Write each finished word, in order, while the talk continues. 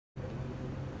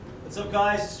What's up,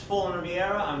 guys? This is Fallen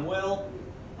Riviera. I'm Will.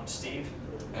 I'm Steve.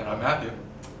 And I'm Matthew.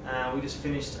 We just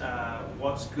finished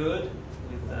What's Good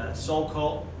with Soul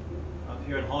Call up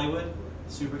here in Hollywood.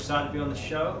 Super excited to be on the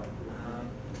show.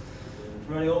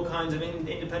 Promoting all kinds of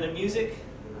independent music.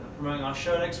 Promoting our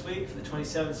show next week for the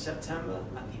 27th of September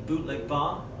at the Bootleg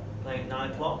Bar, playing at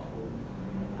 9 o'clock.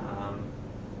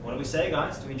 What do we say,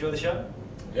 guys? Do we enjoy the show?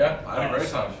 Yeah, I had a great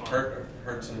time.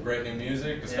 Heard some great new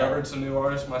music, discovered some new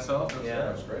artists myself. It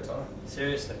was a great time.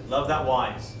 Seriously, love that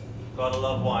Wise. Gotta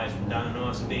love Wise from down in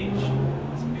North Beach.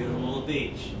 It's a beautiful little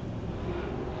beach.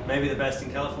 Maybe the best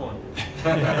in California.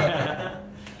 Yeah,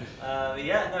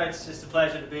 no, it's just a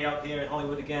pleasure to be up here in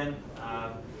Hollywood again.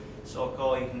 Soul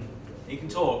Call, he can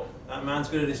talk. That man's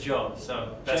good at his job.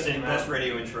 So Best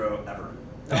radio intro ever.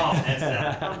 Oh,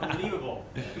 that's unbelievable.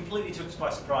 Completely took us by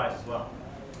surprise as well.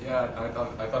 Yeah,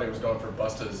 I thought he was going for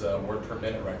Busta's word per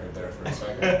minute record there for a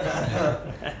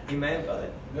second. He may have got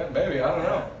it. Yeah, maybe, I don't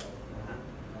know.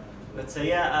 But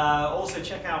also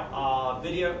check out our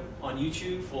video on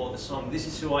YouTube for the song This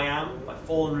Is Who I Am by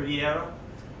Fallen Riviera.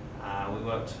 We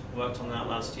worked on that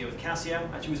last year with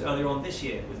Casio. Actually, it was earlier on this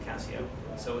year with Casio.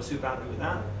 So we're super happy with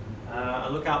that.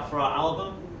 And look out for our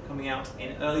album coming out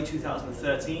in early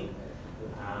 2013.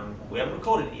 We haven't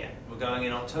recorded it yet. We're going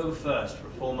in October 1st for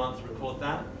a full month to record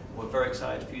that. We're very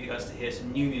excited for you guys to hear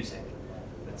some new music.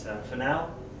 But for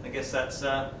now, I guess that's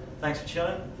thanks for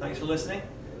chilling, thanks for listening,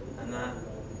 and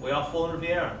we are Fallen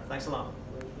Riviera. Thanks a lot.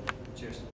 Cheers.